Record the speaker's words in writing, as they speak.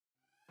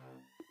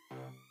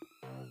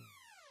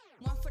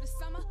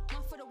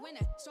for the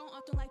winner. Strong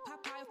often like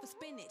Popeye for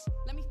spinach.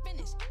 Let me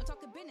finish. I'm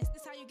talking business.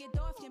 This how you get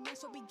off. Your man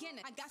so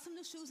beginner. I got some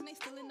new shoes and they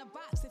still in the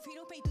box. If he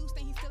don't pay dues,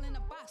 then he's still in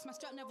the box. My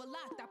strap never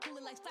locked. I pull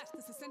it like flash.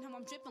 Cause it's in him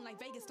I'm dripping like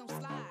Vegas. Don't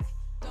slide.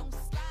 Don't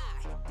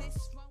slide.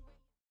 This wrong way.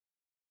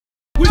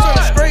 We trying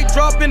to straight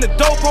drop in the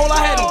dope hole. I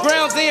had them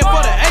grounds in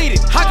for the 80.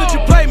 How could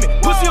you play me?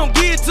 Pussy don't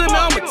give it to me,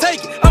 I'ma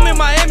take it. I'm in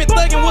Miami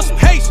thuggin' with some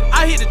Haitian.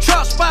 I hit the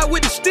trap spot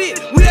with the stick.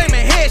 We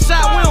aiming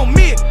headshot, we don't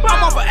miss. I'm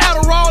off of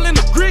Adderall in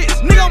the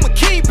grits. Nigga, I'm a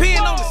kingpin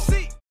on the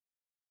seat.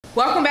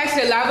 Welcome back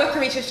to the Live with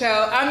Carisha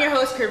show. I'm your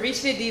host,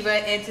 Carisha the Diva,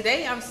 and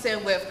today I'm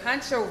sitting with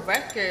Huncho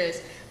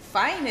Records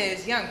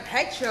finest, Young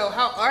Petro.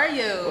 How are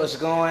you? What's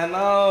going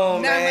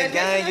on, man?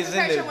 Gang is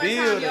in the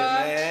building,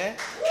 man.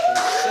 For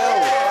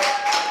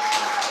sure.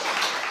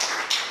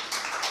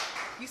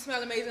 You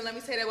smell amazing. Let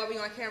me say that while we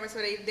on camera so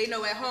they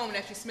know at home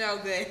that you smell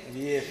good.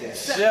 Yeah, for sure.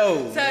 So you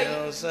know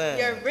what I'm saying?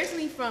 You're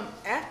originally from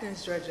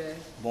Athens, Georgia.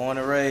 Born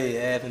and raised,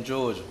 Athens,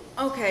 Georgia.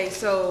 Okay,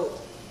 so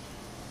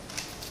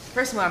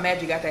first of all, I'm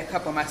mad you got that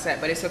cup on my set,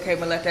 but it's okay.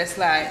 We'll let that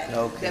slide.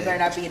 Okay. That better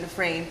not be in the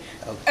frame.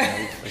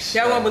 Okay, for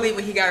sure. Y'all won't believe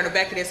what he got on the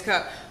back of this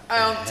cup.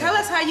 Tell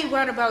us how you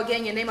went about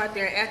getting your name out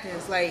there in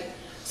Athens. Like,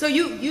 so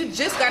you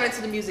just got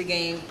into the music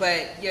game,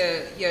 but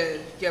you're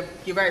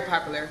very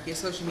popular. Your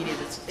social media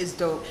is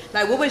dope.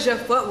 Like, what was your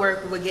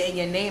footwork with getting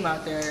your name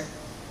out there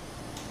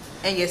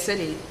in your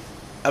city?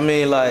 I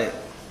mean, like,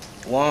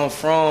 where I'm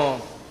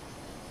from,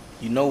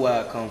 you know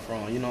where I come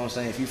from. You know what I'm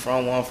saying? If you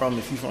from where I'm from,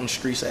 if you from the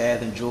streets of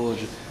Athens,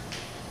 Georgia,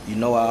 you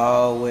know I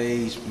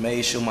always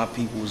made sure my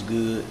people was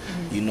good.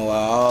 Mm-hmm. You know I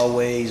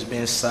always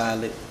been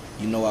solid.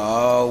 You know I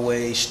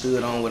always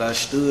stood on what I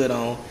stood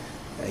on.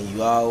 And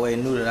you always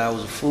knew that I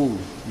was a fool.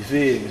 You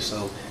feel me?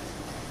 So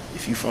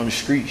if you from the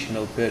streets, you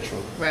know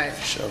Petro. Right.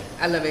 For sure.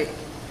 I love it.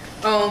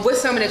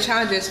 What's some of the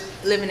challenges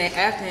living in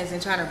Athens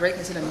and trying to break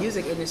into the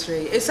music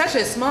industry? It's such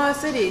a small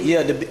city.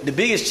 Yeah, the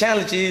biggest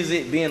challenge is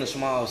it being a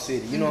small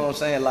city. You know what I'm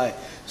saying? Like,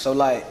 so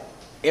like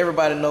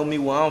everybody know me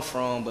where I'm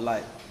from, but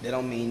like that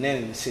don't mean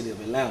nothing in the city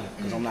of Atlanta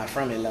because I'm not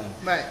from Atlanta.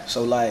 Right.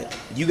 So like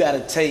you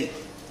gotta take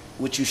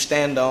what you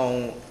stand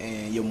on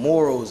and your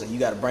morals and you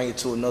gotta bring it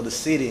to another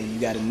city and you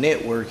gotta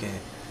network and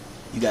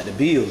you got to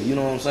build, you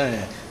know what I'm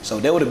saying?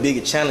 So that was the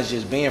biggest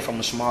challenges being from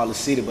a smaller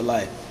city, but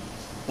like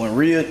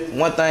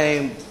one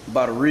thing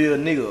about a real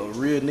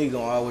nigga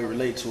gonna always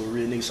relate to a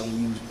real nigga. So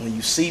when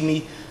you see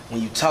me,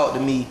 when you talk to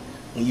me,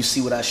 when you see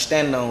what I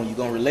stand on, you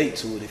gonna relate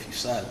to it if you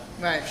solid.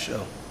 Right. For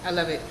sure. I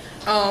love it.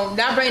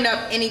 Not bringing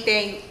up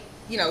anything,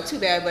 too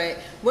bad, but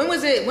when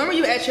were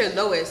you at your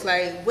lowest?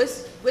 Like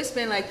what's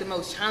been like the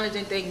most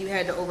challenging thing you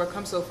had to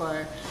overcome so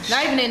far?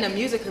 Not even in the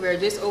music career,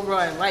 just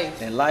overall in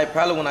life. In life,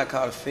 probably when I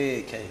caught a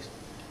Fed case.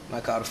 When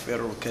I caught a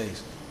federal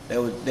case.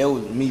 That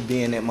was me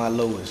being at my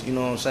lowest. You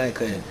know what I'm saying?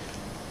 Cause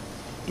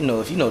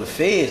if you know the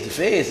feds are the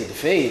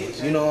feds.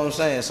 Okay. You know what I'm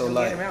saying? So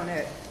like, around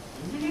that.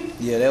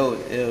 Yeah, that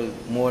was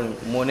more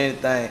than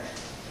anything.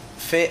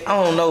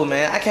 I don't know,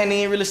 man. I can't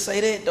even really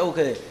say that though,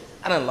 cause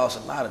I done lost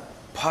a lot of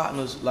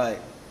partners. Like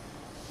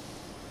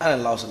I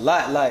done lost a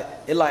lot. Like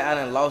I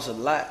done lost a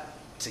lot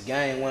to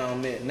gain where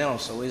I'm at now.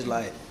 So it's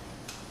like,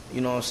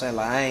 you know what I'm saying?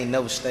 Like I ain't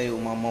never stayed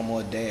with my mama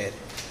or dad.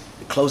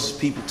 The closest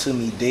people to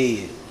me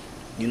dead.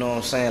 You know what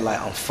I'm saying? Like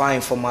I'm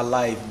fighting for my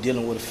life,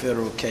 dealing with a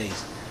federal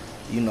case.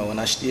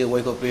 And I still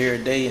wake up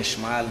every day and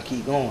smile and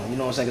keep going. You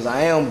know what I'm saying? Cause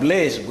I am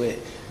blessed, but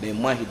that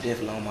monkey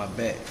definitely on my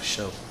back for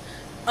sure.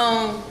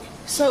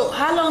 So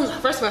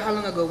first of all, how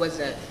long ago was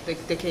that,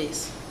 the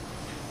case?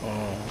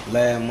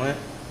 Last month.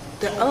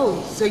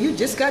 So you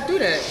just got through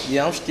that?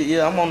 Yeah,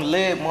 I'm on the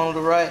lead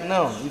monitor right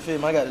now. You feel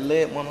me? I got the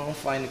lead monitor. I'm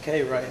fighting the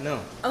K right now.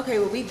 Okay,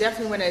 well we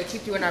definitely want to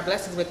keep you in our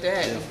blessings with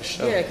that. Yeah, for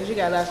sure. Yeah, because you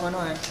got a lot going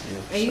on. Yeah,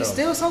 for and you sure.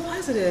 still so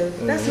positive.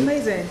 That's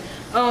amazing.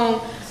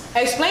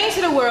 Explain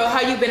to the world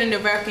how you've been in the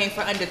rap game for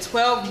under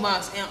 12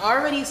 months and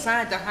already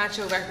signed to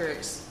Huncho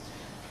Records.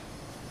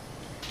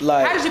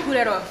 Like, how did you pull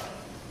that off?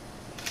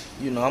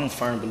 I'm a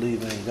firm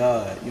believer in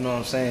God. You know what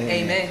I'm saying?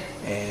 Amen.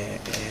 And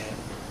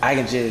I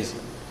can just,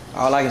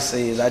 all I can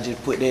say is I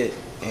just put that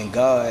in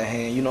God's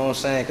hand. You know what I'm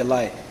saying? Cause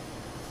like,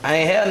 I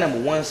ain't had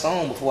number one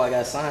song before I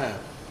got signed.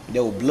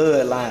 There was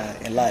Bloodline,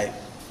 and like,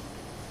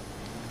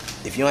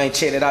 if you ain't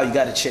checked it out, you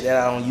got to check that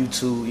out on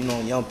YouTube.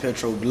 Young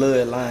Petro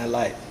Bloodline.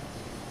 Like,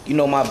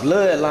 my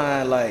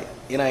bloodline, like,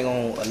 it ain't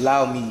gonna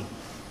allow me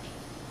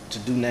to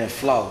do nothing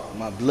flawed.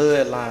 My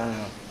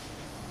bloodline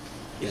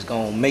is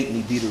gonna make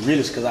me be the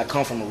realest because I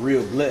come from a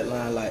real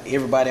bloodline. Like,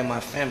 everybody in my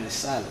family is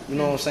solid. You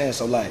know what I'm saying?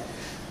 So like,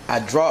 I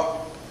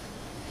dropped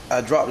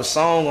a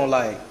song on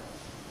like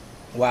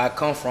where I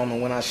come from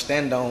and when I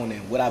stand on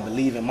and what I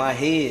believe in my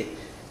head,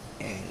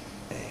 and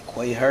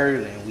Quay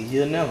heard it, and we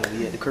here now.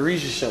 We at the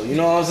Carisha show. You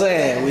know what I'm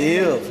saying? We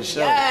here for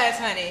sure. Yes,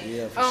 honey.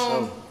 Yeah, for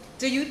sure.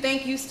 Do you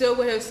think you still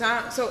would have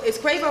signed? So is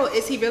Quavo,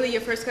 is he really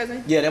your first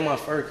cousin? Yeah, that's my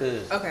first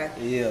cousin. Okay.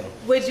 Yeah.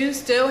 Would you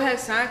still have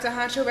signed to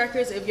Huncho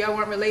Records if y'all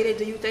weren't related,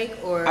 do you think?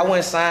 Or I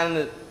wouldn't sign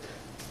it.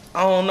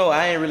 I don't know.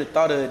 I ain't really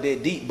thought of it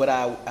that deep, but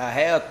I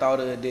have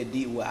thought of it that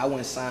deep where I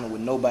wouldn't sign it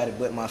with nobody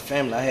but my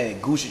family. I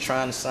had Gucci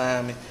trying to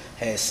sign me,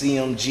 had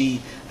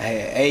CMG, I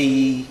had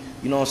AE,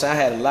 You know what I'm saying?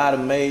 I had a lot of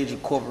major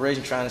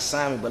corporations trying to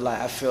sign me, but like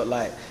I felt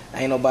like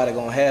ain't nobody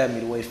gonna have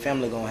me the way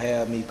family gonna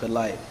have me, cause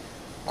like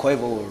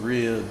Quavo a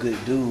real good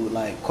dude.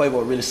 Like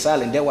Quavo really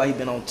solid, and that's why he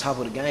been on top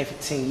of the game for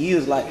 10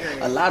 years. Like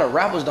a lot of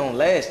rappers don't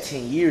last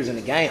 10 years in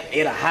the game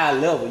at a high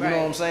level. You know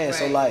what I'm saying?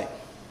 So like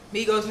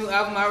Migos' new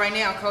album out right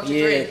now, Culture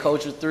 3. Yeah,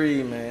 Culture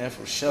 3, man,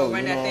 for sure.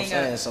 You know what I'm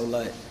saying? So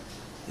like,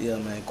 yeah,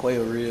 man,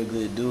 Quavo a real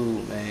good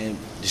dude, man.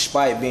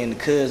 Despite being the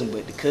cousin,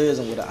 but the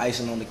cousin with the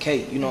icing on the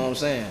cake. You know what I'm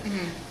saying?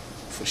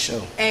 For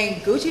sure.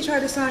 And Gucci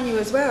tried to sign you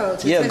as well.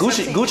 Yeah,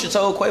 Gucci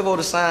told Quavo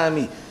to sign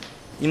me.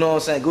 You know what I'm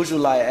saying? Gucci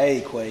was like,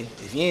 hey, Quay,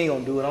 if you ain't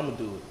gonna do it, I'm gonna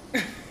do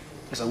it.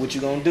 So what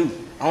you gonna do?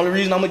 Only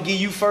reason I'm gonna give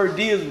you first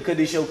deals because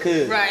it's your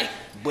cousin. Right.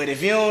 But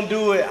if you don't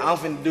do it, I'm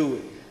finna do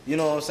it. You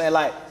know what I'm saying?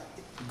 Like,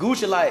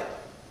 Gucci, like,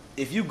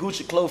 if you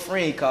Gucci close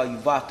friend, he call you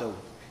Vato.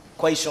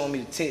 Quay showing me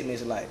the text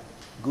message like,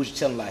 Gucci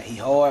tell him like, he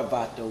hard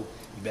Vato.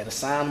 You better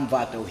sign him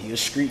Vato. He a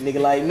street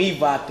nigga like me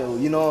Vato.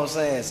 You know what I'm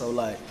saying? So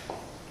like,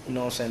 you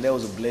know what I'm saying? That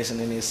was a blessing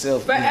in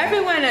itself. But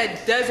everyone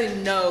that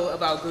doesn't know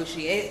about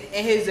Gucci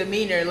and his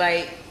demeanor,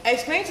 like,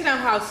 explain to them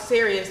how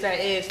serious that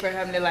is for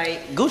him to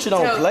like. Gucci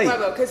don't play.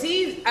 Because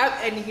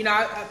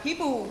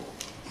people,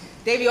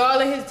 they be all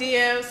in his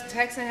DMs,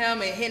 texting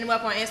him and hitting him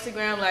up on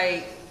Instagram.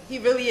 Like, he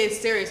really is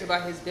serious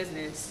about his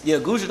business. Yeah,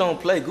 Gucci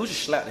don't play. Gucci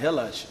slap the hell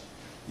out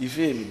you. You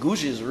feel me?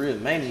 Gucci is a real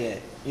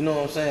maniac. You know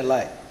what I'm saying?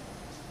 Like,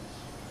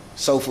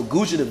 so for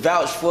Gucci to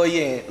vouch for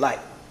you, and like,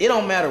 it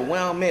don't matter where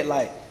I'm at.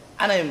 Like,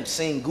 I done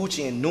seen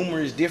Gucci in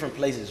numerous different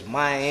places,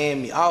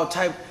 Miami, all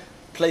type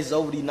places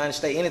over the United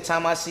States.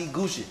 Anytime I see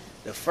Gucci,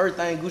 the first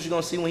thing Gucci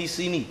gonna see when he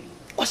see me,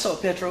 what's up,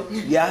 Petro?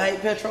 Yeah, I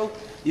hate Petro.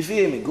 You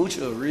feel me?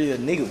 Gucci a real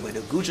nigga, but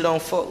if Gucci don't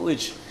fuck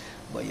with you,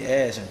 but your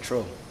ass in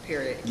trouble.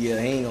 Period.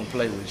 Yeah, he ain't gonna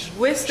play with you.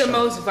 What's the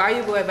most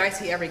valuable advice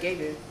he ever gave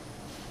you?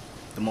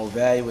 The most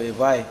valuable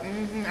advice?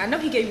 I know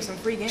he gave you some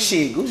free games.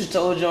 Shit, Gucci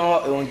told you,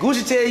 when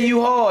Gucci tell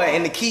you hard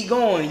and to keep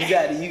going, you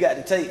got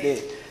to take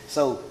that.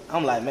 So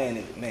I'm like,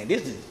 man,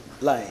 this is,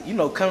 like, you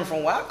know, coming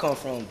from where I come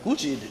from,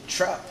 Gucci is the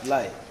trap.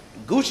 Like,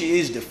 Gucci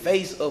is the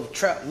face of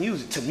trap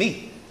music to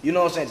me. You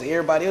know what I'm saying? To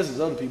everybody else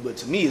is other people, but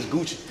to me it's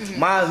Gucci.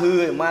 My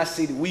hood, my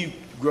city, we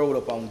growed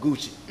up on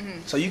Gucci.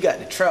 So you got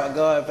the trap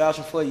God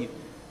vouching for you.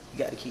 You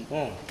got to keep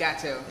on. Got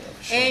to. Yeah,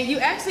 sure. And you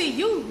actually,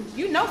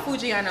 you know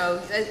Fujiano.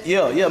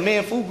 Yeah,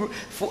 man,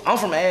 I'm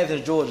from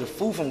Athens, Georgia.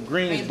 Fu from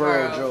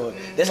Greensboro, Georgia.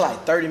 That's like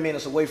 30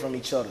 minutes away from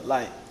each other.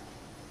 Like,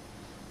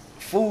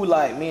 Fu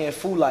like, me and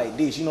Fu like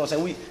this, you know what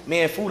I'm saying? Me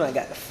and Fu done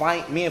got to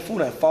fight. Me and Fu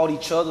done fought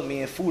each other.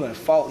 Me and Fu done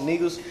fought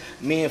niggas.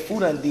 Me and Fu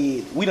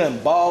we done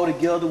ball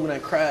together. We done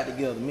cried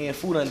together. Me and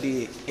Fu done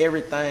did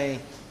everything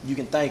you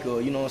can think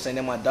of. You know what I'm saying?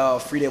 That my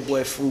dog, free that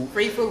boy Fu.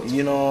 Free Fu.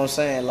 You know what I'm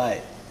saying?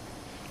 Like,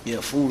 yeah,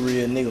 Fu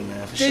real nigga,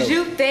 man, for sure. Did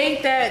you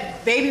think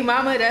that Baby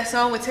Mama, that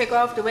song, would take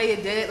off the way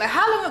it did? Like,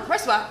 how long,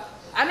 first of all,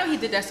 I know he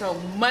did that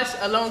song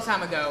a long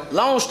time ago.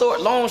 Long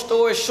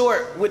story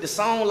short, with the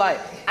song, like,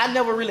 I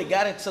never really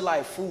got into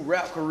like Fu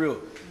rap career.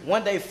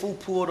 One day Fu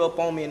pulled up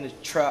on me in the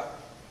trap,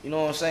 you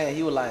know what I'm saying?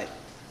 He was like,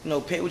 you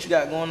know, Pet, what you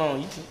got going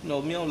on? You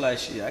know, me, I'm like,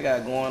 shit, I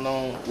got going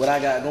on, what I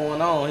got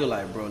going on. He was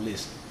like, bro,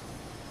 listen,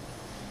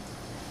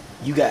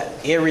 you got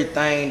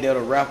everything that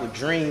a rapper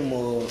dream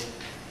of,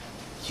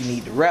 you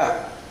need to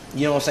rap.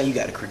 You know what I'm saying? You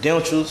got the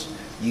credentials,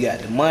 you got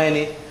the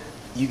money,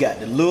 you got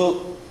the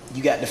look,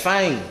 you got the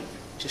fame.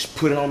 Just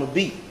put it on the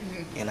beat.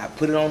 And I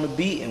put it on the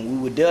beat, and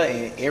we were there,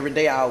 and every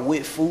day I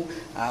with Fu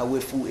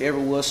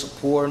everywhere,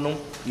 supporting them,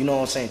 you know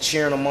what I'm saying,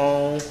 cheering them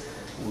on.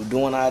 We were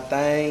doing our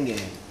thing,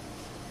 and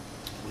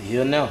we're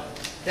here now.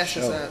 That's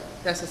what's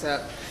up. That's what's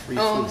up. Free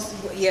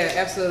Fu. Yeah,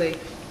 absolutely.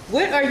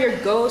 What are your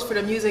goals for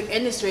the music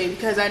industry?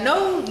 Because I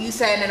know you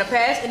said in a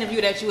past interview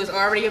that you was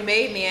already a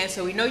made man,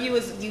 so we know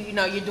you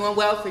know you're doing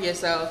well for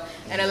yourself.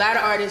 And a lot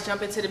of artists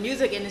jump into the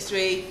music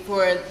industry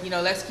for, you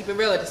know, let's keep it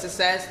real, the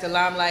success, the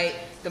limelight,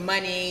 the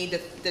money,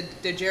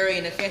 the jewelry,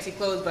 and the fancy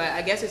clothes. But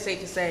I guess it's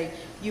safe to say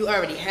you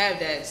already have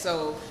that.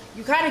 So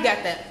you kind of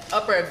got that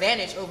upper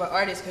advantage over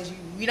artists because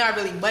you're not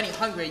really money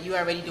hungry. You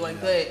already doing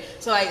good.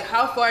 So like,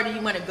 how far do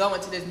you want to go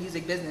into this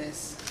music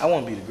business? I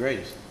want to be the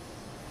greatest.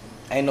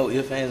 Ain't no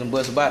ifs, ands, and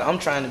buts about it. I'm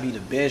trying to be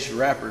the best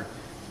rapper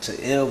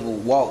to ever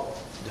walk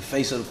the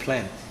face of the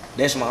planet.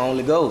 That's my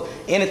only goal.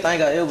 Anything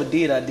I ever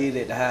did, I did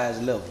at the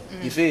highest level.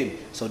 You feel me?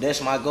 So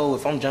that's my goal.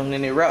 If I'm jumping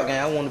in that rap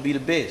game, I want to be the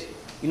best.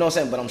 You know what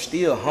I'm saying? But I'm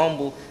still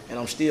humble and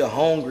I'm still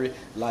hungry.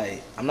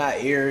 Like, I'm not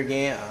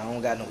arrogant. I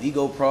don't got no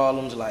ego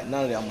problems. Like,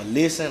 none of that. I'm going to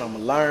listen. I'm going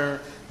to learn.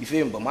 You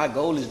feel me? But my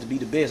goal is to be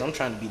the best. I'm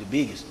trying to be the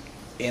biggest.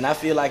 And I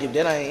feel like if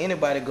that ain't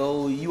anybody's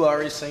goal, you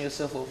already setting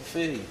yourself up for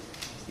failure.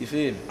 You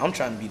feel me? I'm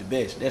trying to be the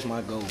best. That's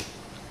my goal.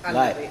 I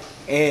love it.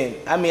 And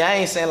I mean, I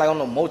ain't saying like I'm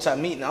no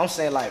multi-meeting. I'm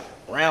saying like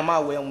around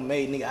my way, I'm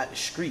made nigga out the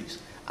streets.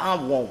 I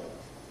want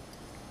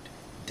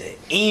the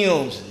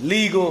M's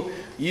legal,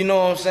 you know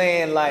what I'm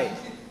saying? Like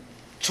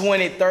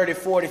 20, 30,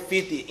 40,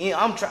 50.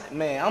 I'm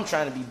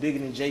trying to be bigger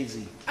than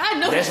Jay-Z. I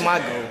know. That's my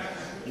goal.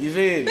 You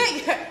feel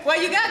me?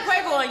 Well, you got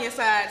Quavo on your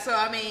side, so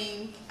I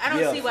mean, I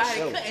don't see why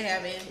they sure. couldn't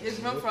have it. There's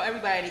room for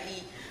everybody to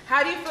eat.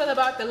 How do you feel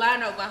about the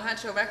lineup on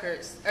Huncho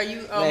Records? Are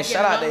you man,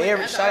 shout out to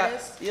every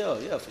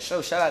artists? for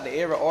sure. Shout out to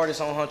every artist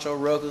on Huncho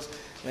Records.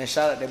 Man,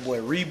 shout out that boy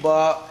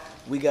Reebok.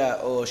 We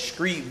got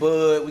Street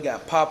Bud. We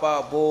got Pop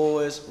Out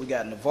Boys. We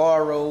got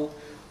Navarro.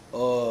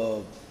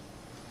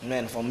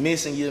 Man, if I'm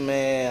missing you,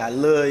 man, I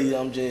love you.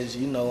 I'm just,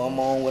 I'm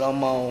on what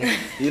I'm on.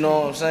 You know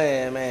what I'm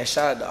saying, man?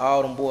 Shout out to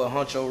all them boys.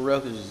 Huncho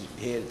Records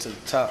headed to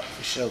the top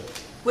for sure.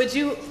 Would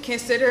you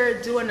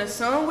consider doing a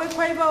song with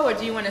Quavo, or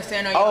do you want to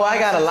stand on your own? I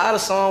got a lot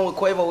of songs with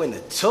Quavo in the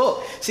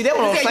tuck. See, that's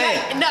what I'm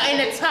saying. No, in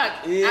the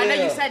tuck. Yeah. I know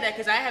you said that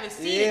because I haven't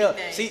seen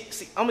anything.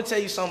 See, I'm going to tell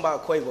you something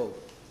about Quavo.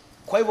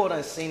 Quavo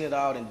done seen it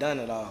all and done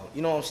it all.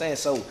 You know what I'm saying?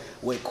 So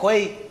with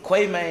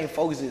Quay main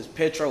focus is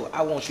Petro.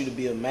 I want you to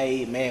be a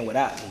made man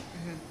without me.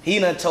 Mm-hmm. He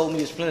done told me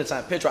this plenty of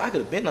times. Petro, I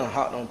could have been on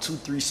hot on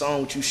 2-3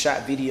 songs with you,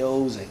 shot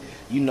videos, and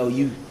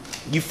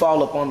you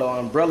fall up under the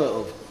umbrella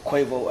of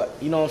Quavo.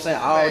 You know what I'm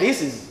saying? All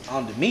this is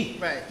under me.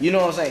 Right. You know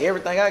what I'm saying?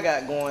 Everything I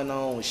got going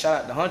on,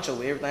 shout out to Huncho,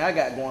 everything I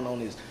got going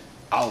on is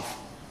off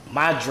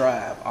my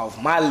drive,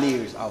 off my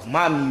lyrics, off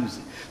my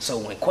music. So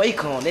when Quay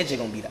come, that's just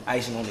gonna be the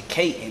icing on the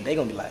cake, and they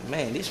gonna be like,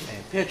 man, this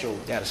man Petro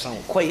got a song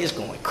with Quay, it's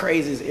going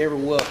crazy, it's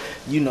everywhere.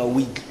 We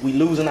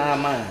losing our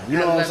mind. You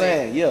know what I'm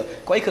saying? Yeah.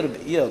 Quay could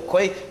have.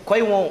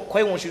 Quay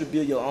wants you to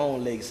build your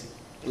own legacy.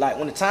 Like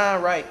when the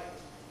time right,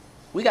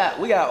 we got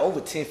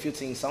over 10,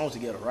 15 songs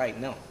together right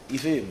now. You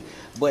feel me?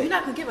 But you're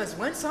not gonna give us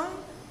one song?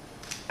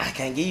 I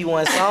can't give you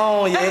one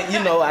song yet.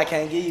 I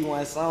can't give you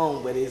one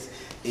song, but it's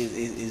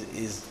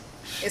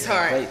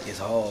hard. It's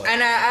hard.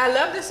 And I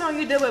love the song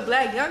you did with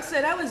Black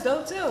Youngster. That was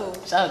dope too.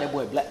 Shout out that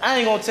boy Black. I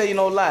ain't gonna tell you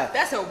no lie.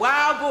 That's a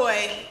wild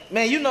boy.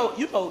 Man, you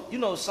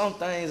know some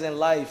things in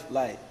life,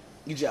 like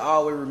you just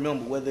always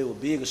remember whether they were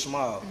big or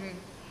small. Mm-hmm.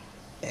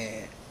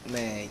 And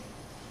man,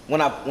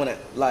 when I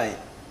like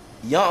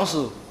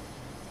Youngster,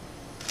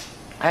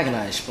 how can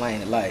I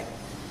explain it? Like,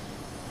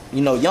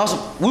 Youngster,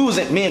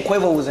 me and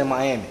Quavo was in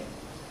Miami,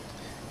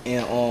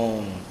 and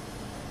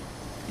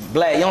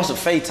Black Youngster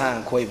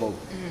FaceTime Quavo.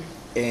 Mm-hmm.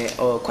 And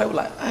Quay was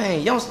like, hey,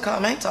 Youngster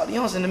called me. I ain't talked to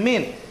Youngster in a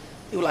minute.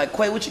 He was like,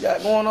 Quay, what you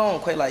got going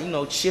on? Quay like,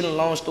 chilling,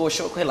 long story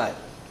short. Quay like,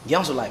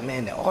 Youngster like,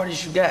 man, the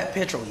artist you got,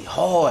 Petro, he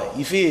hard.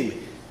 You feel me?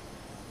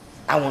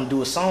 I want to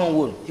do a song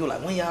with him. He was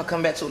like, when y'all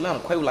come back to Atlanta?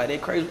 Quay was like,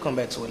 that crazy, we come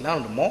back to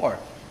Atlanta tomorrow.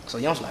 So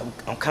Youngster like,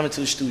 I'm coming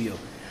to the studio.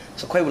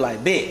 So Quay was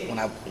like, bet.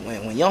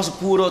 When Youngster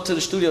pulled up to the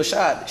studio,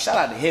 shout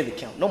out to Heavy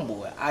Count. Them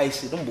boys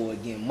icy, them boys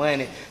getting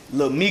money.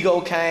 Lil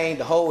Migo came,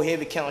 the whole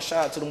Heavy Count,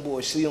 shout out to them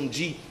boys,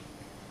 CMG.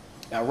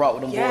 I rock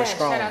with them boys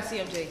strong. Shout out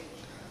CMJ.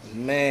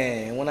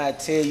 Man, when I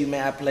tell you,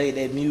 man, I played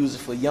that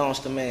music for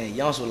Youngster, man.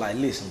 Youngster was like,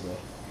 listen, bro,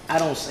 I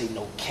don't say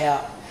no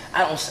cap.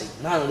 I don't say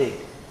none of that.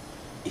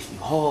 If you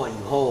hard,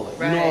 you hard.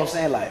 Right. You know what I'm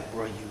saying? Like,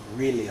 bro, you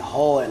really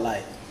hard.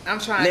 Like, I'm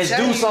trying. Let's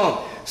do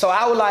something. So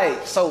I was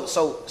like, so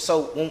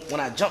when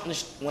I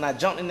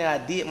jumped in there, I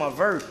did my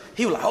verse.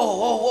 He was like,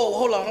 oh,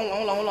 hold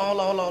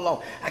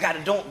on. I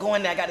gotta go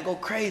in there. I gotta go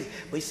crazy.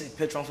 But he said,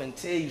 Petro, I'm finna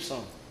tell you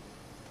something.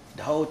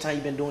 The whole time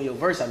you been doing your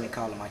verse, I've been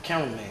calling my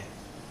cameraman.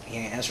 He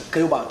ain't answering.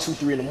 Cause it was about 2,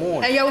 3 in the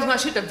morning. And y'all was gonna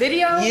shoot the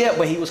video? Yeah,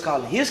 but he was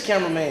calling his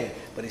cameraman.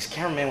 But his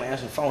cameraman was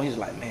answering the phone. He was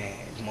like, man,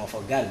 this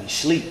motherfucker gotta be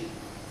asleep.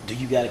 Do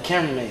you got a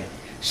cameraman?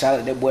 Shout out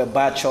to that boy,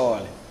 By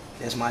Charlie.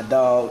 That's my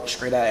dog,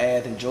 straight out of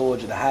Athens,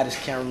 Georgia. The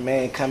hottest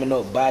cameraman coming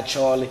up, By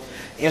Charlie.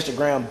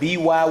 Instagram,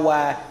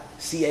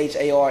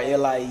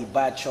 BYYCHARLIE,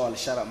 By Charlie.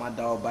 Shout out my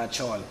dog, By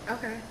Charlie.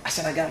 Okay. I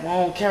said, I got my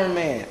own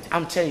cameraman.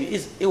 I'm telling you,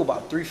 it was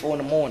about 3, 4 in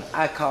the morning.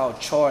 I called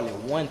Charlie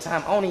one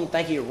time. I don't even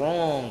think he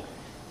rung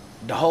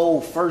the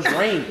whole first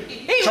ring.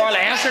 Charlie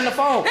answering the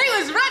phone. He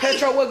was ready.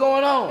 Petro, what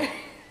going on?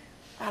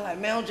 I like,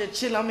 man, I'm just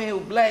chilling. I'm in here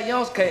with Black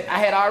Youngster. I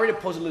had already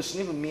posted a little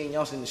snippet of me and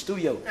Youngster in the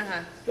studio.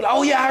 He's like,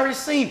 oh yeah, I already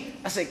seen.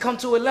 I said, come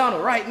to Atlanta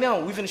right now.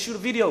 We finna shoot a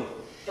video.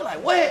 You're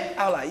like, what?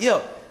 I was like,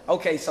 yeah.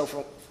 Okay, so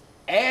from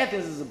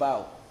Athens is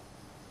about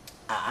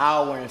an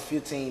hour and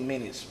 15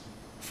 minutes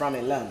from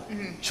Atlanta.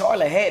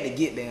 Charlie had to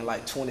get there in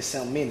like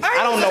 20-something minutes.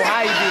 I don't know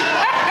how he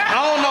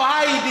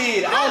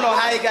did. I don't know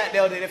how he got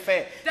there that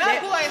fast.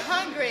 That boy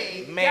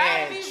hungry.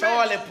 Man,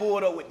 Charlie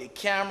pulled up with the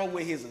camera,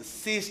 with his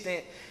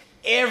assistant,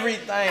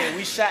 everything.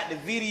 We shot the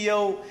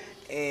video,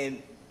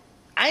 and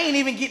I ain't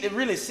even get to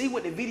really see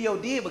what the video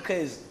did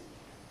because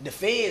the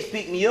feds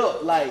picked me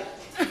up like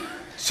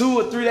 2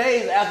 or 3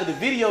 days after the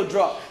video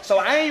dropped. So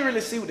I ain't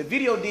really see what the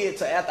video did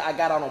till after I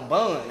got out on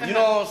bond. You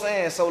know what I'm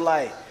saying? So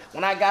like,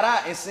 when I got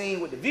out and seen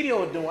what the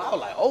video was doing, I was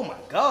like, oh my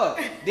God.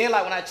 Then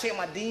like when I checked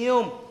my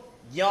DM,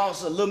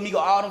 Youngster, Lil Migo,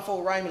 all them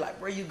folks write me like,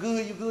 bro, you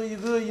good, you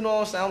know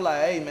what I'm saying? I'm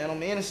like, hey man,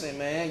 I'm innocent,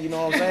 man, you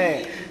know what I'm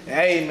saying?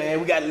 Hey man,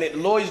 we gotta let the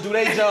lawyers do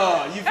their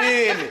job, you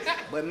feel me?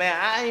 But man,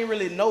 I ain't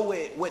really know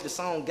what the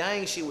song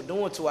Gang Shit was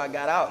doing till I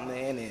got out,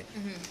 man, and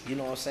you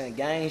know what I'm saying?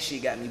 Gang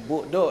Shit got me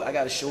booked up. I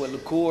gotta show at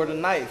Liqueur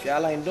tonight. If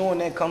y'all ain't doing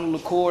that, come to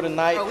Liqueur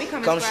tonight. Oh,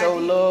 come show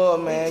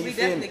love, man, we you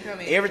feel me?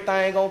 Coming.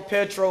 Everything on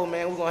Petro,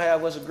 man, we're gonna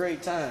have us a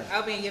great time.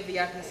 I'll be in your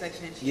VIP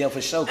section. Yeah,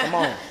 for sure, come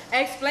on.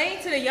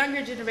 Explain to the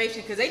younger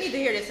generation, because they need to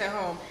hear this at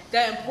home,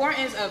 the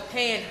importance of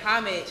paying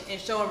homage and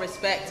showing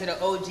respect to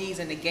the OGs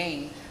in the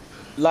game.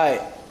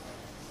 Like,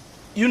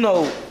 you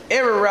know,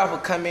 every rapper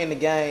come in the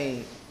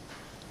game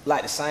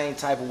like the same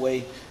type of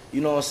way, you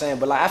know what I'm saying?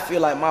 But like I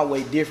feel like my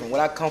way different. When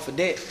I come for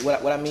that,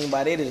 what I mean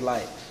by that is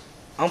like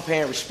I'm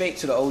paying respect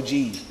to the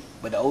OGs,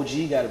 but the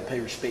OG gotta pay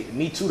respect to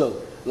me too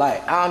though.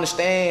 Like I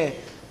understand,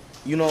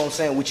 you know what I'm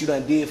saying, what you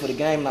done did for the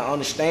game, and I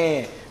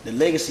understand the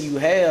legacy you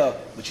have,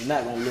 but you're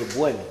not gonna little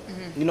boy me.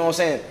 You know what I'm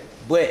saying?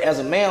 But as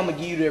a man, I'm gonna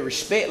give you that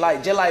respect,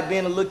 like just like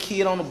being a little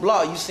kid on the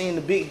block, you seen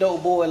the big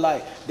dope boy,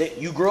 like that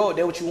you grow up,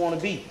 that's what you wanna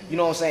be. You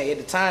know what I'm saying? At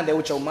the time, that's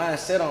what your mind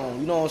set on,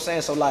 you know what I'm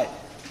saying? So like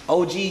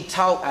OG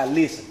talk, I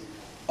listen.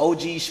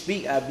 OG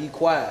speak, I be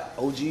quiet.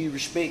 OG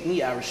respect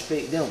me, I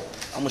respect them.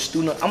 I'm a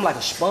student, I'm like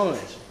a sponge.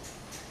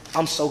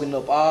 I'm soaking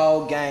up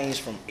all games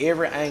from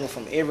every angle,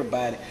 from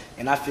everybody,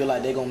 and I feel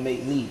like they're gonna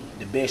make me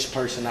the best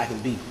person I can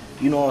be.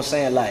 You know what I'm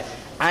saying? Like,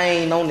 I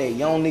ain't on that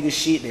young nigga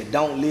shit that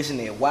don't listen,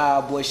 that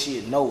wild boy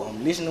shit. No,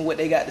 I'm listening to what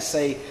they got to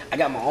say. I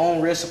got my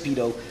own recipe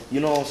though, you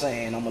know what I'm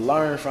saying? I'm gonna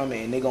learn from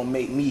it, and they're gonna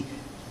make me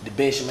the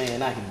best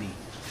man I can be.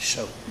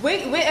 Sure. What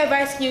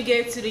advice can you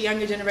give to the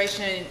younger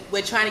generation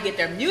with trying to get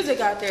their music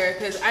out there?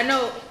 Because I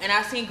know, and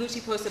I've seen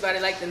Gucci post about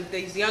it, like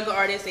these younger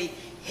artists, they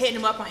hitting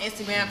them up on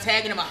Instagram,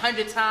 tagging them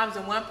 100 times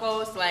in one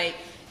post. Like,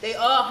 they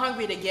all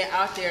hungry to get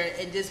out there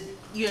and just,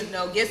 you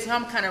know, get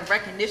some kind of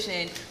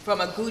recognition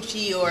from a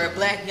Gucci or a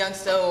Black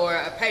Youngster or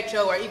a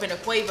Petro or even a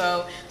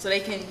Quavo, so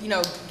they can, you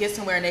know, get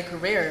somewhere in their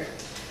career.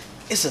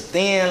 It's a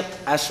thin,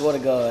 I swear to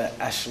God,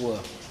 I swear.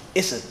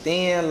 It's a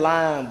thin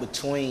line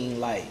between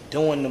like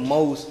doing the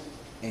most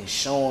and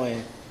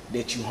showing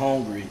that you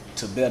hungry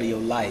to better your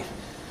life.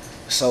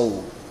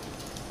 So,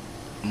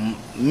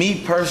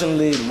 me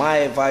personally, my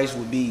advice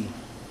would be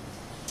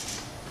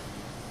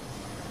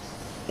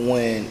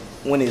when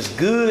it's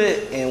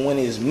good and when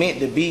it's meant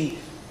to be,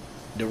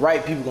 the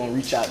right people gonna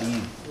reach out to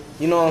you.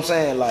 You know what I'm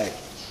saying? Like,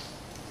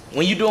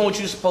 when you doing what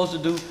you're supposed to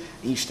do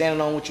and you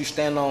standing on what you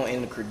stand on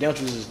and the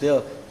credentials is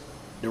there,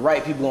 the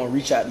right people gonna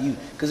reach out to you.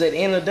 Cause at the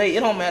end of the day,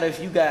 it don't matter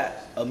if you got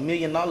 $1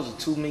 million or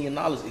 $2 million.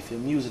 If your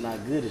music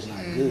not good, it's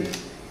not good.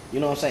 You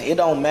know what I'm saying? It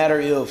don't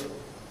matter if.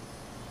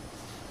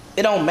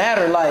 It don't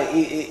matter. Like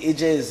it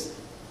just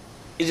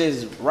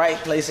right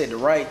place at the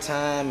right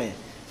time, and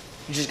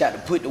you just got to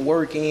put the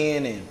work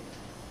in, and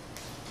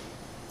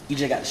you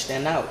just got to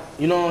stand out.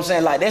 You know what I'm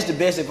saying? Like that's the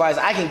best advice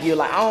I can give.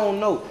 Like I don't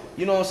know.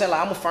 You know what I'm saying?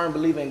 Like I'm a firm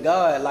believer in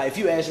God. Like if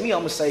you ask me, I'm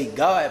gonna say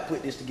God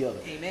put this together.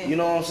 Amen. You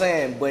know what I'm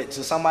saying? But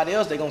to somebody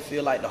else, they gonna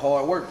feel like the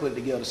hard work put it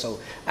together. So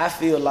I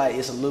feel like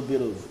it's a little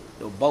bit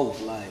of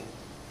both. Like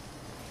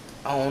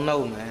I don't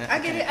know, man. I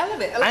get it. I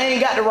love it. I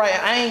ain't got the right.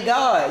 I ain't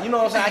God. You know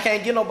what I'm saying? I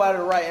can't give nobody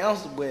the right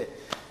answer, but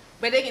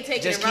they can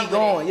take it and run keep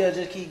going. with it.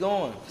 Yeah, just keep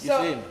going. You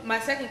feel me? My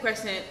second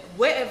question: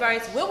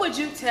 what would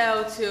you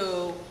tell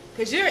to?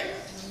 Because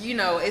you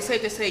know, it's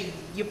safe to say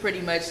you're plugged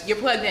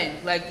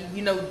in. Like,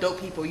 you know dope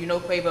people, you know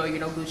Quavo, you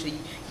know Gucci. You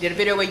did a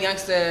video with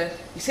Youngster,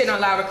 you sitting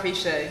on Live with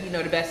Carisha, you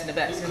know the best and the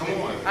best.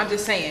 I'm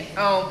just saying.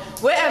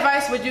 What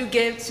advice would you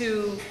give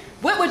to,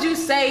 what would you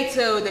say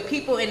to the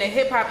people in the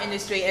hip hop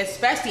industry,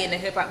 especially in the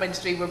hip hop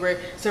industry where we're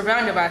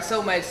surrounded by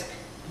so much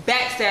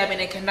backstabbing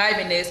and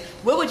connivingness?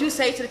 What would you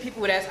say to the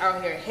people that's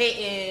out here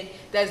hating,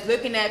 that's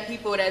looking at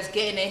people that's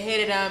getting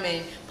ahead of them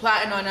and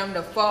plotting on them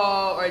to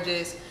fall, or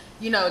just,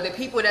 you know, the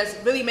people that's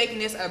really making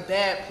this a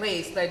bad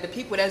place, like the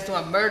people that's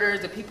doing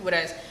murders, the people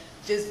that's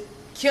just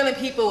killing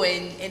people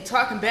and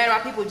talking bad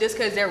about people just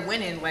because they're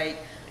winning, like,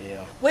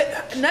 yeah.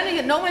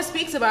 No one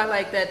speaks about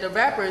like that. The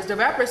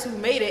rappers who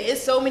made it.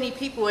 It's so many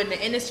people in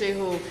the industry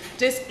who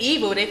just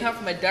evil. They come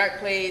from a dark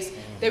place.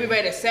 They be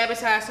ready to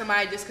sabotage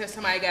somebody just because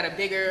somebody got a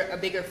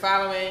bigger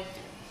following.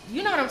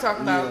 You know what I'm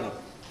talking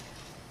about?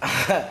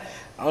 Yeah.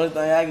 Only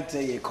thing I can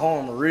tell you,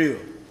 karma real.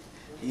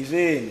 You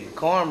feel me?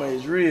 Karma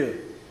is real.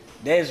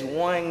 That's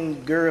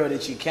one girl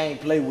that you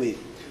can't play with.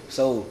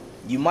 So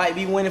you might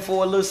be winning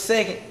for a little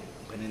second,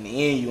 but in the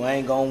end, you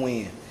ain't gonna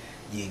win.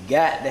 You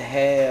got to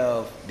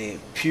have that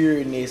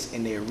pureness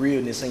and that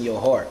realness in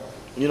your heart.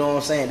 You know what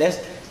I'm saying?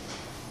 That's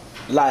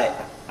like,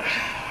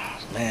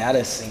 man, I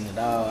done seen it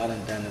all. I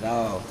done it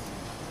all.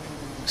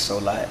 So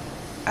like,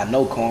 I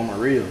know karma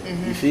real.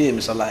 You feel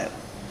me? So like,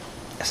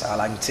 that's all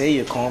I can tell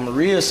you. Karma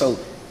real. So.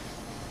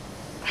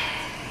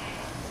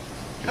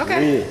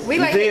 Okay. You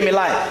feel me?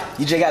 Like,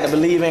 you just got to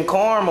believe in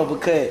karma,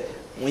 because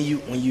when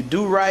you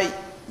do right,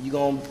 you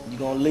gonna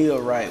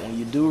live right. When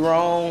you do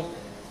wrong,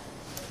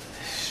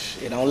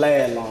 it don't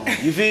last long.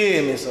 You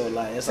feel me? So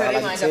like, that's all I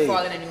can tell you. So they wind up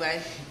falling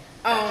anyway.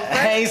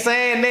 I ain't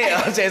saying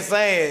that. I'm just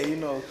saying, you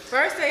know.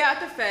 First day out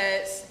the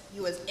feds,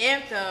 you was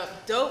amped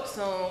up, dope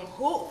song.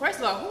 First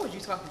of all, who was you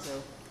talking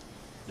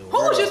to? Who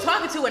was you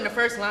talking to in the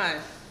first line?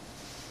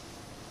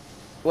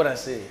 What I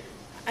said?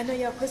 I know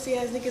y'all pussy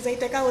ass niggas ain't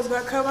think I was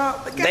gonna come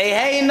out. But they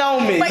hating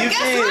on me. But you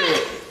feel me?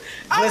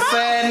 Just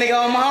saying, nigga,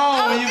 I'm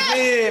home. You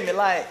feel me?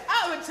 Like,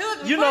 before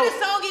the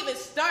song even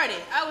started,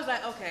 I was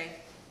like, okay,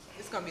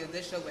 it's gonna be a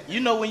good show with him.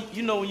 You know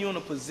when you're in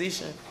a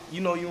position,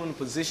 you're in a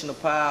position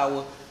of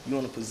power, you're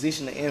in a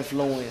position of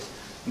influence,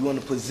 you're in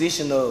a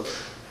position of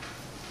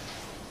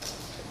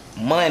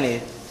money.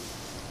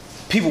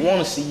 People want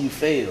to see you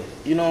fail.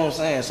 You know what I'm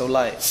saying? So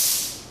like,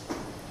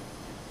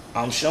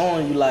 I'm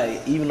showing you,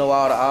 like, even though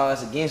all the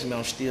odds against me,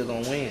 I'm still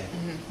gonna win.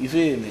 You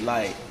feel me?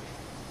 Like,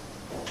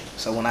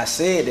 so when I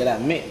said that, I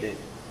meant that.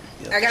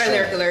 Yeah, I got a sure.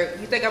 lyric alert.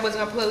 You think I was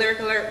gonna pull a lyric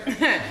alert?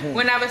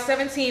 When I was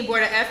 17, bought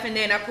an F and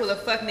then I pull a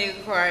fuck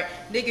nigga card.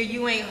 Nigga,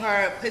 you ain't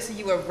hard, pussy,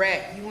 you a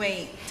rat. You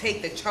ain't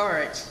take the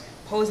charge.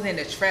 Posing in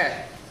the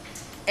trap.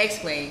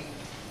 Explain.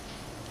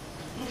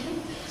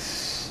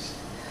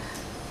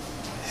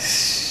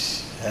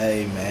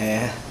 Hey,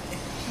 man.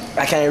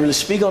 I can't really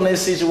speak on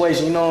this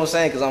situation, you know what I'm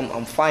saying? Because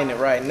I'm fighting it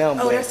right now.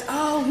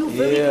 Oh, you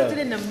really Yeah. put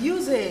it in the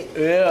music.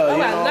 Yeah, Oh,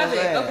 you I know love what it. I'm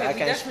saying? Okay, I we can't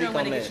definitely speak don't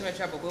want on to get that. you in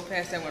trouble. We'll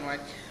pass that one.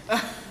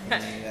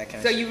 I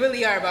can't So you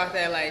really are about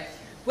that life.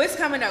 What's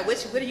coming up?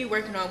 What are you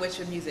working on with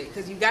your music?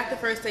 Because you got the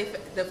first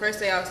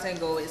day out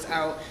single is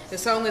out. The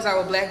song is out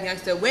with Black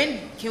Youngster. When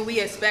can we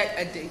expect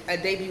a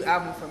debut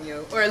album from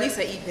you, or at least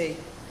an EP?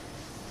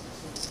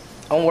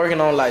 I'm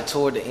working on like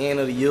toward the end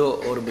of the year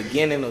or the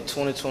beginning of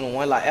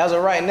 2021. Like as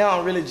of right now,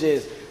 I'm really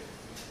just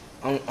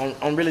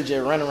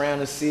running around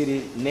the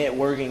city,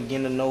 networking,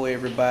 getting to know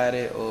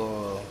everybody,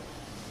 or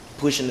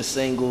pushing the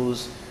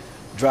singles,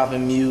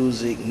 dropping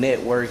music,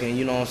 networking.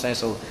 You know what I'm saying?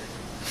 So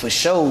for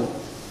sure,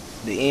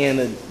 the end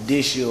of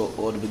this year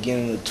or the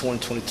beginning of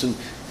 2022,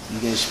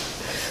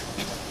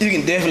 you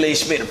can definitely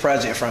expect a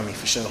project from me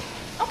for sure.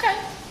 Okay.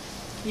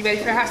 You ready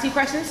for hot seat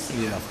questions?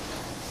 Yeah.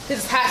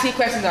 This is hot seat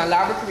questions on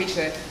Lava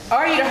Carisha.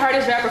 Are you the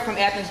hardest rapper from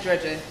Athens,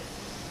 Georgia?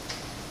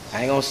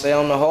 I ain't gonna say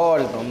I'm the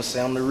hardest, but I'm gonna say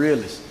I'm the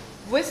realest.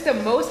 What's the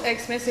most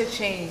expensive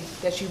chain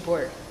that you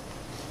bought?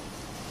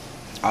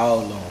 All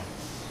of them.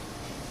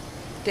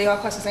 They all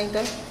cost the same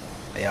thing?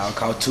 They all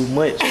cost too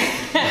much.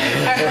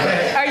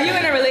 Are you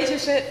in a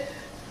relationship?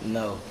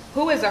 No.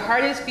 Who is the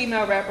hardest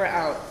female rapper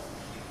out?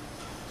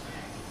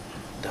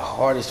 The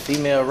hardest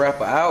female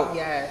rapper out?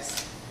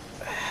 Yes.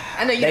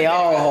 I know you. They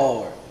all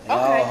hard. They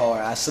Okay. all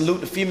hard. I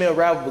salute the female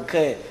rapper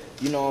because,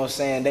 you know what I'm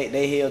saying,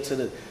 they held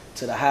to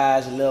the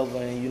highest level,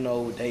 and you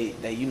know they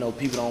you know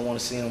people don't want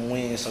to see them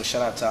win. So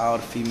shout out to all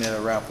the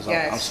female rappers.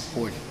 Yes. I'm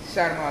supporting.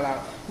 Shout them all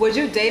out. Would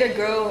you date a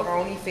girl or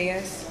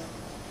OnlyFans?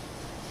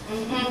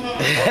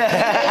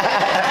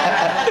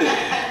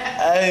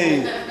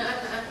 Hey,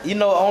 you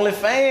know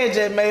OnlyFans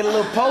just made a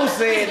little post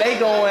saying they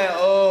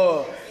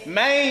going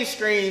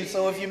mainstream.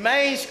 So if you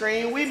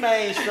mainstream, we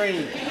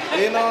mainstream.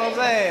 You know what I'm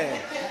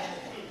saying?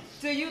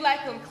 Do you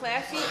like them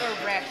classy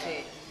or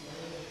ratchet?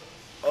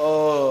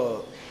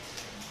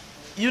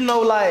 You know,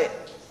 like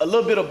a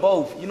little bit of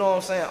both. You know what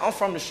I'm saying? I'm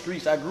from the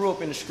streets. I grew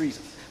up in the streets.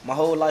 My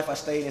whole life I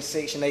stayed in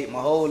Section 8.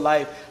 My whole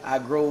life I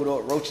growed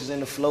up roaches in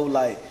the flow.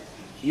 Like,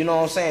 you know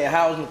what I'm saying?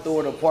 Housing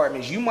authority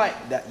apartments.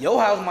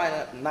 Your house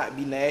might not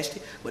be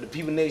nasty, but the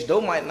people next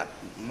door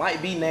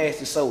might be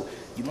nasty. So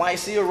you might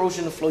see a roach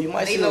in the flow. You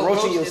might see a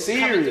roach in your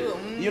cereal.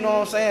 You know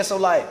what I'm saying? So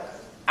like,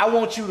 I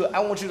want you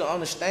to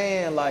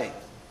understand, like,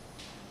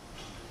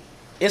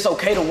 it's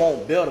okay to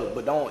want better,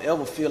 but don't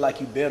ever feel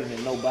like you better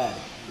than nobody.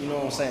 You know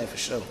what I'm saying? For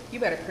sure. You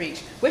better preach.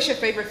 What's your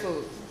favorite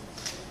food?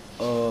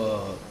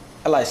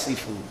 I like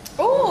seafood.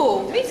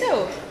 Ooh, me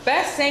too.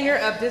 Best singer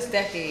of this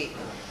decade.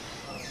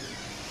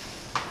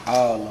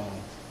 All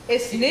along.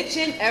 Is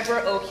snitching ever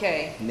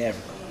okay? Never.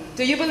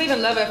 Do you believe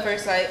in love at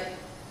first sight?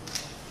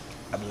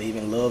 I believe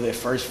in love at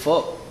first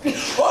fuck. That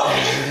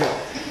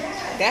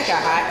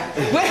got hot.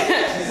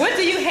 What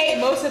do you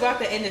hate most about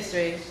the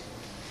industry?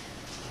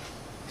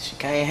 You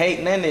can't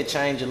hate nothing that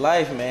change your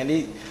life,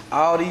 man.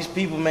 All these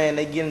people, man,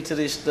 they get into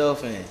this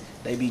stuff and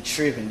they be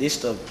tripping. This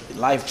stuff,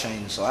 life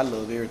changing, so I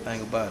love everything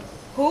about it.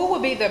 Who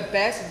would be the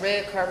best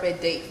red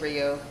carpet date for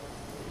you?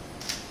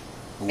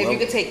 If you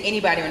could take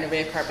anybody on the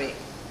red carpet.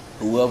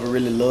 Whoever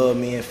really love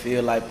me and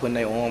feel like putting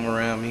their arm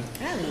around me.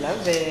 I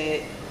love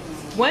it.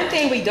 One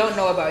thing we don't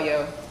know about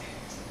you.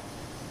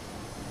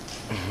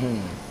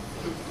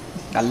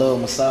 I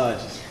love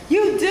massages.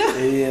 You do?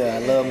 Yeah,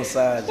 I love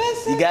massages.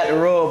 That's You got to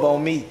rub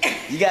on me.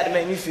 You got to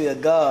make me feel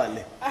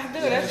godly. I do,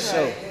 Yeah, that's for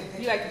right.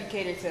 You like to be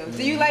catered to.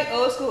 Do you like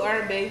old school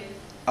R&B?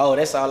 Oh,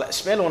 that's all.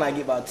 Especially when I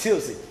get about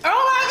tipsy. Oh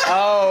my God!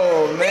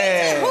 Oh, Me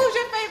man. too. Who's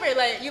your favorite?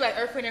 Like, you like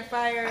Earth, Wind, and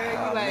Fire? Oh, You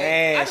like?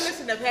 man. I've been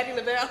listening to Patti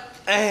LaBelle.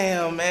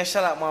 Damn, man.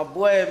 Shout out my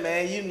boy,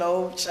 man. You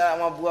know, shout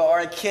out my boy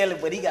R. Kelly,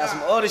 but he got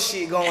some other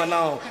shit going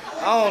on.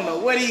 I don't know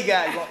what he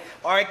got going.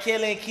 R.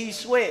 Kelly and Keith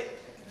Sweat.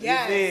 You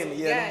feel me?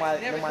 Yeah,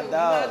 never they're my cool.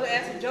 dog. We might as well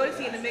add some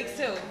Jodeci in the mix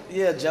too.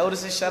 Yeah,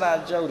 Jodeci. Shout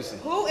out Jodeci.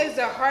 Who is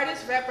the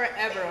hardest rapper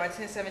ever on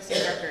 1017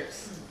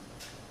 Records?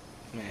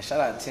 Man, shout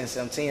out to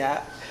 1017.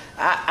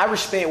 I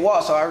respect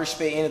Walt, so I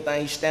respect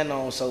anything you stand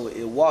on. So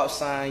if Walt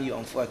sign you,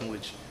 I'm fucking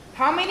with you.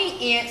 How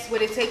many ants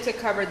would it take to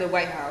cover the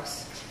White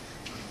House?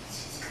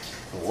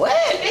 What?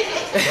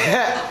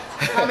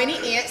 How many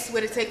ants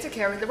would it take to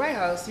cover the White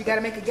House? You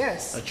gotta make a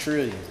guess. A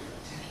trillion.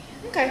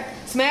 Okay.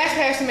 Smash,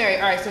 Pass, and Marry.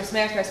 All right, so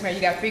Smash, Pass, and Marry.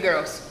 You got 3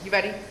 girls. You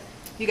ready?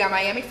 You got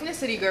Miami from the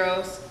City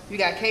Girls. You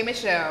got K.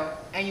 Michelle,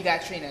 and you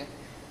got Trina.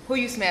 Who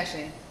you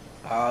smashing?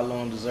 All of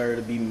them deserve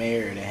to be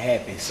married and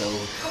happy. So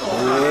Come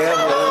on,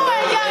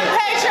 young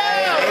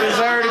Petro! they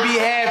deserve to be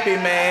happy,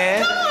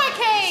 man. Come on,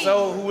 K.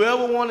 So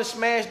whoever want to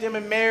smash them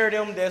and marry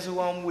them, that's who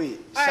I'm with.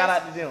 Shout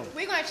out to them.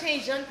 We're going to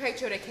change Young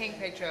Petro to King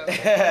Petro.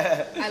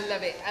 I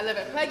love it. I love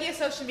it. Plug your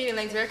social media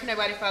links. Where can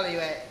everybody follow you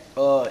at?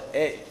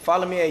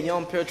 Follow me at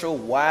Young Petro,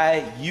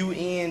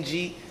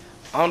 YUNG__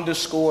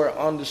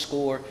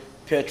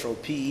 Petro,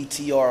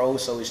 PETRO.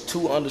 So it's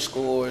 2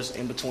 underscores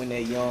in between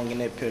that Young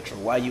and that Petro.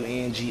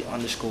 YUNG__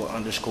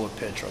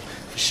 Petro.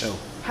 For sure.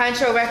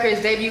 Huncho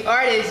Records debut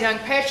artist Young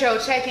Petro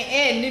checking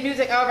in. New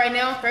music out right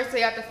now. First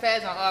day out the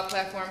feds on all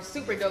platforms.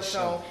 Super dope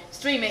song.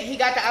 Stream it. He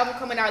got the album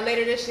coming out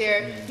later this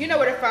year. You know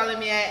where to follow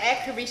me at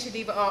Carisha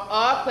Diva on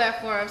all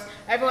platforms.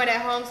 Everyone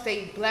at home,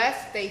 stay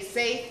blessed, stay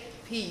safe.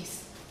 Peace.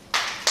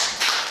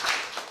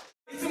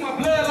 It's in my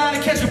bloodline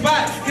to catch a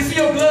body. It's in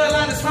your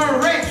bloodline to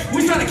turn red.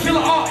 We trying to kill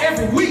her all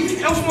every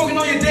week. I'm smoking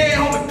on your dead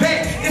homie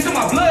back. It's in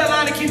my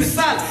bloodline to keep it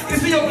solid.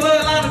 It's in your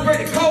bloodline to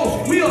break the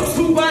code. We up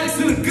 2 bodies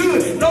to the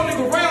good. No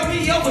nigga around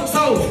me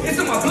overtold. It's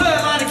in my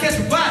bloodline to catch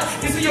a body.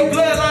 It's in your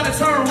bloodline to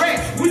turn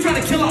red. We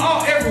trying to kill her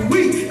all every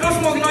week. I'm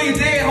smoking on your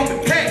dead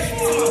homie back.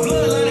 It's in my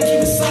bloodline to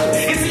keep it solid.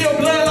 It's in your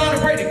bloodline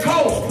to break the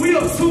code. We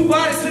up 2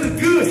 bodies to the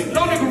good.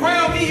 No nigga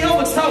around me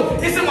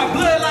overtold. It's in my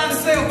bloodline to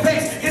sell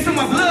packs. It's in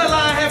my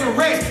bloodline having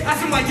racks. I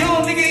see my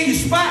young nigga in your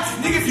spot.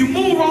 Nigga, if you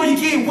move wrong, you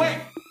get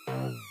whacked.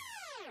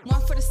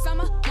 One for the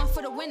summer, one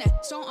for the winter.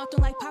 Strong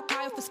something like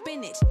Popeye for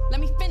spinach. Let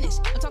me finish.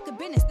 I'm talking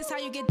business. This how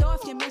you get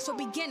off your man, so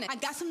beginner. I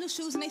got some new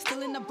shoes and they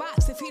still in the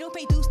box. If he don't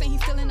pay dues, then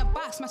he's still in the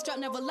box. My strap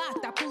never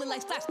locked. I pull it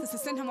like flash. Cause to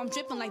send him, I'm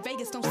dripping like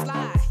Vegas. Don't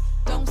slide.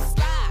 Don't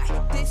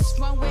slide. This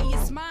runway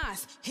is mine.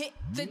 Hit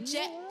the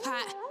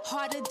jackpot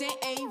harder than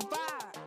a ride.